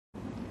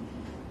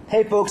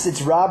Hey folks,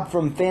 it's Rob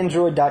from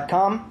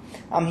FanDroid.com.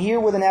 I'm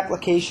here with an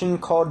application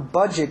called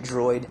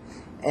BudgetDroid,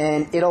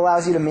 and it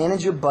allows you to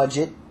manage your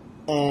budget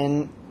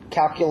and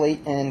calculate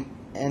and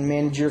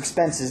manage your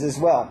expenses as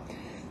well.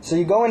 So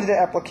you go into the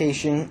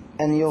application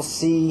and you'll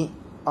see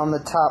on the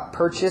top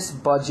Purchase,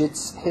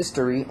 Budgets,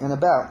 History, and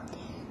About.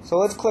 So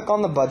let's click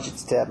on the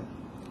Budgets tab.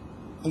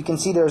 You can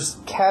see there's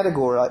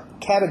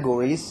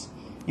categories.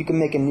 You can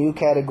make a new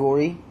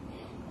category,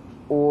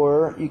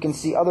 or you can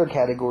see other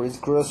categories: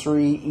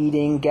 grocery,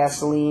 eating,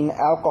 gasoline,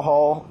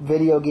 alcohol,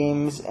 video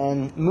games,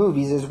 and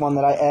movies is one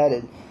that I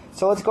added.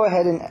 So let's go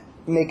ahead and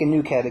make a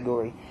new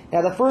category.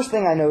 Now the first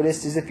thing I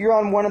noticed is if you're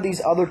on one of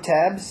these other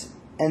tabs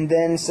and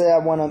then say I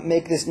want to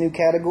make this new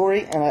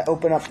category and I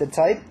open up the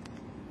type,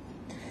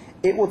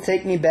 it will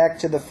take me back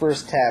to the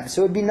first tab.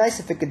 So it'd be nice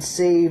if it could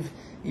save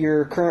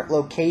your current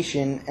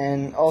location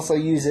and also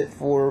use it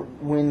for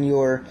when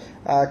you're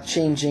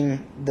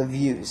changing the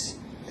views.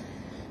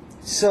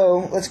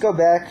 So let's go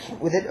back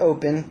with it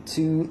open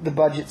to the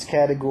budgets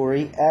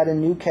category, add a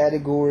new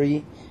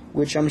category,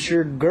 which I'm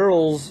sure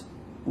girls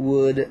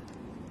would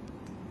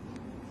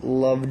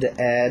love to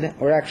add,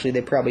 or actually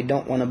they probably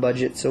don't want a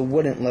budget, so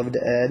wouldn't love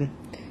to add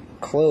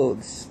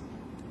clothes.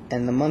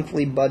 And the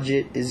monthly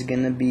budget is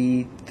going to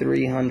be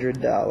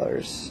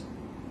 $300.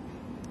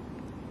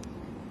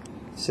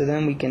 So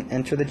then we can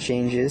enter the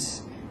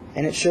changes,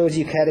 and it shows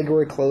you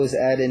category clothes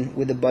added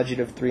with a budget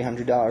of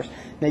 $300.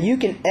 Now you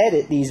can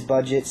edit these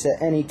budgets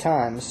at any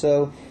time.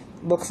 So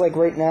looks like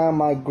right now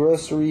my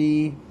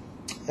grocery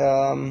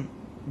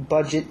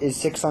budget is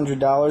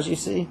 $600, you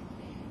see?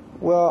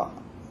 Well,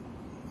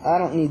 I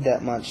don't need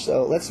that much,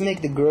 so let's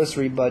make the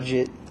grocery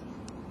budget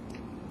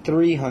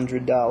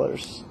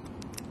 $300.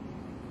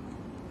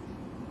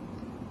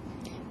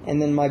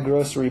 And then my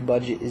grocery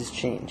budget is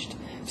changed.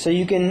 So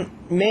you can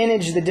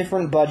manage the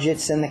different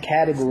budgets and the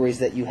categories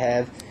that you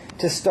have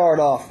to start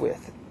off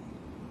with.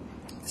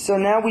 So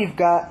now we've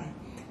got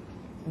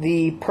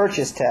the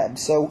purchase tab.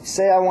 So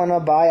say I want to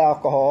buy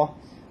alcohol.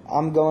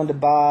 I'm going to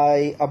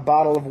buy a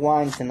bottle of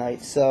wine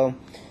tonight. So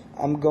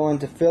I'm going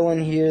to fill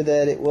in here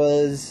that it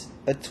was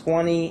a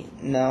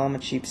I'm a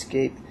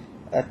cheapskate,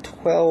 a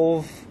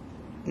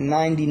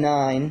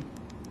 $12.99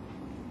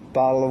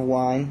 bottle of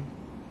wine,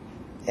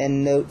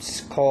 and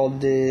notes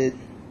called it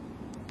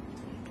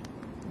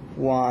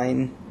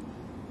wine.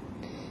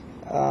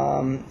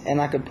 And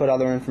I could put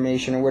other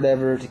information or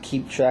whatever to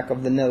keep track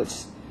of the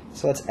notes.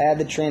 So let's add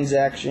the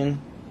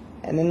transaction,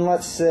 and then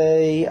let's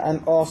say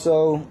I'm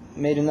also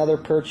made another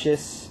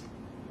purchase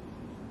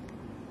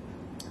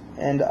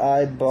and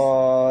I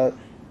bought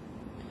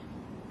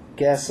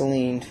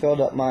gasoline,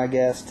 filled up my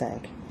gas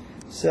tank.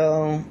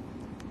 So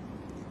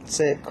let's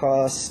say it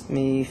cost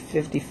me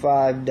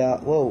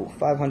 $55. Whoa,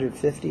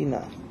 550?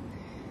 No,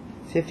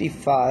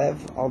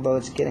 55. Although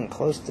it's getting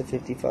close to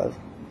 55.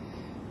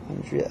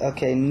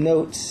 Okay,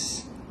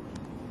 notes,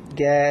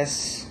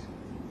 gas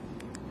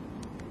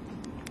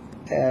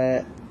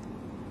at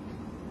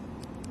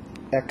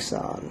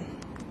Exxon.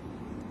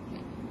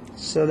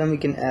 So then we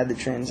can add the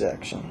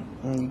transaction,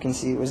 and you can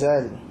see it was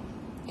added.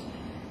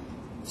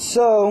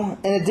 So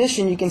in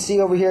addition, you can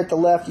see over here at the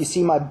left, you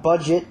see my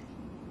budget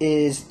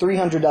is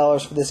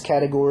 $300 for this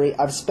category.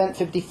 I've spent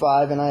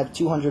 $55 and I have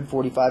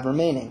 $245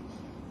 remaining.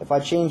 If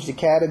I change the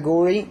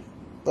category,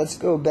 let's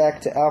go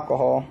back to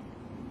alcohol.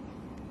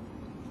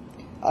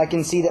 I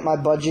can see that my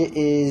budget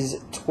is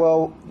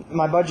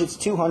my budget's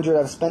 $200.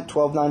 I've spent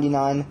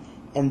 $12.99,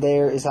 and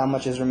there is how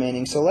much is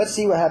remaining. So let's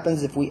see what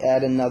happens if we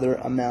add another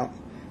amount.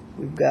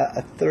 We've got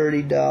a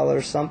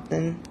 $30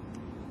 something.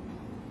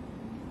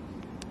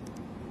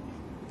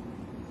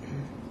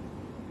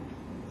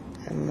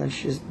 And let's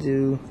just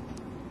do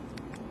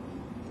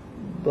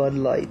Bud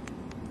Light.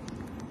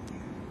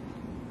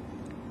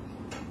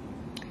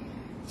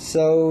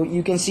 So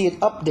you can see it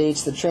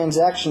updates the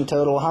transaction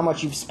total, how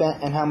much you've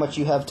spent and how much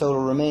you have total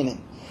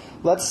remaining.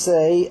 Let's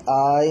say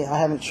I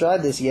haven't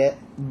tried this yet,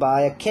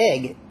 buy a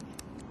keg,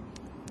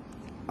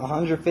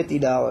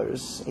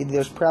 $150.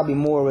 There's probably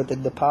more with the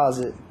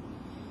deposit.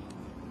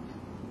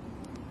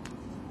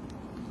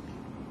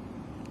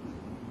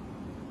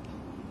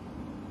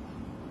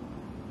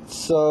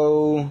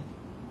 So,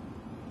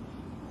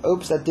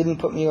 oops, that didn't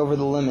put me over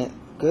the limit.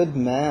 Good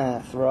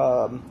math,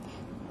 Rob.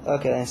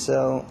 Okay,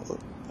 so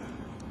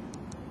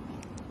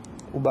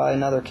we'll buy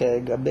another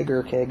keg, a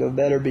bigger keg of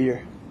better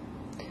beer.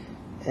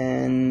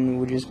 And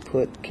we'll just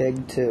put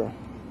keg 2.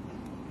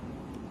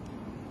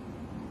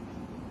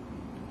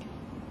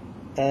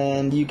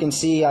 And you can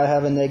see I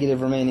have a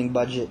negative remaining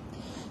budget.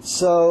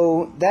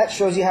 So that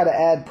shows you how to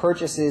add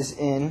purchases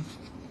in.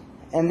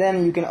 And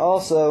then you can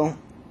also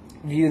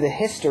view the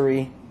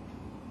history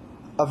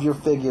of your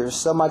figures.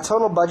 So my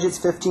total budget's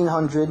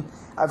 $1,500.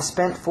 I've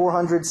spent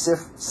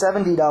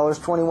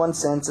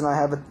 $470.21, and I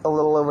have a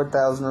little over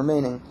 $1,000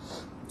 remaining.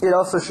 It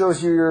also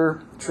shows you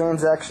your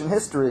transaction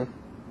history.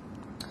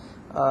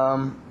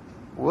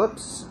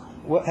 Whoops,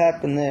 what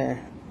happened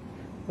there?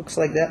 Looks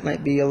like that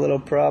might be a little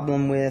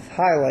problem with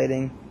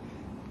highlighting.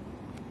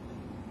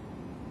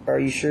 Are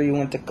you sure you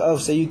want to? Oh,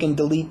 so you can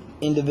delete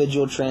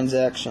individual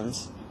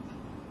transactions.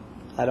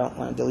 I don't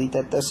want to delete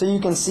that though. So you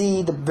can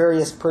see the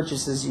various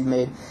purchases you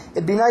made.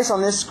 It'd be nice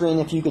on this screen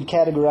if you could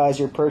categorize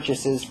your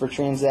purchases for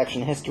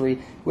transaction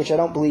history, which I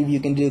don't believe you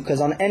can do, because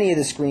on any of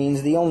the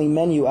screens the only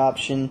menu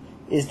option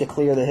is to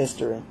clear the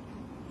history.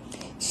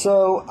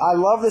 So I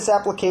love this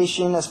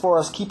application as far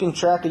as keeping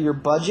track of your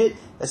budget,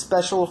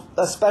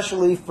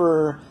 especially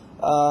for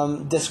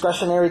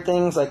discretionary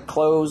things like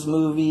clothes,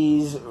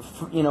 movies,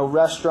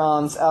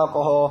 restaurants,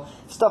 alcohol,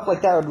 stuff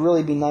like that would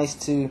really be nice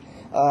to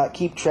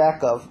keep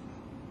track of.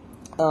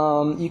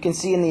 You can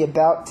see in the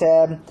About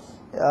tab,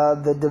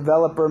 the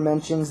developer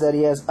mentions that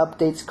he has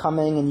updates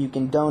coming and you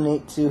can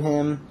donate to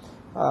him.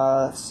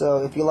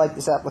 So if you like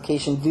this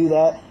application, do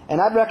that.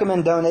 And I'd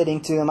recommend donating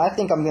to him. I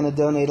think I'm going to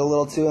donate a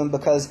little to him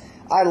because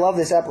I love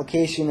this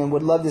application and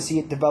would love to see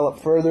it develop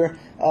further.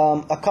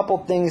 A couple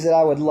things that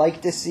I would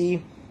like to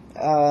see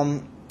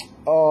are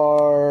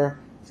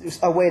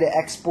a way to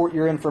export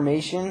your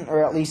information,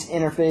 or at least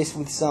interface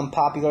with some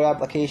popular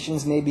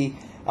applications, maybe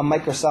a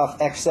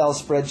Microsoft Excel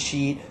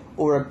spreadsheet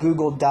or a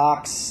Google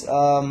Docs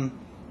a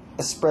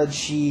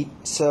spreadsheet,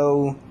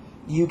 so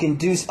you can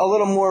do a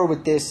little more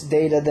with this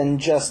data than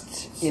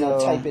just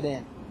type it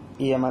in.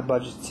 Yeah, my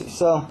budget too.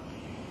 So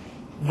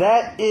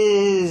that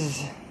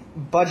is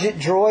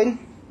BudgetDroid.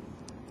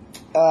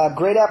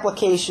 Great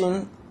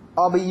application.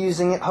 I'll be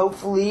using it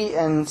hopefully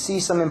and see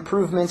some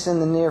improvements in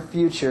the near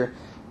future.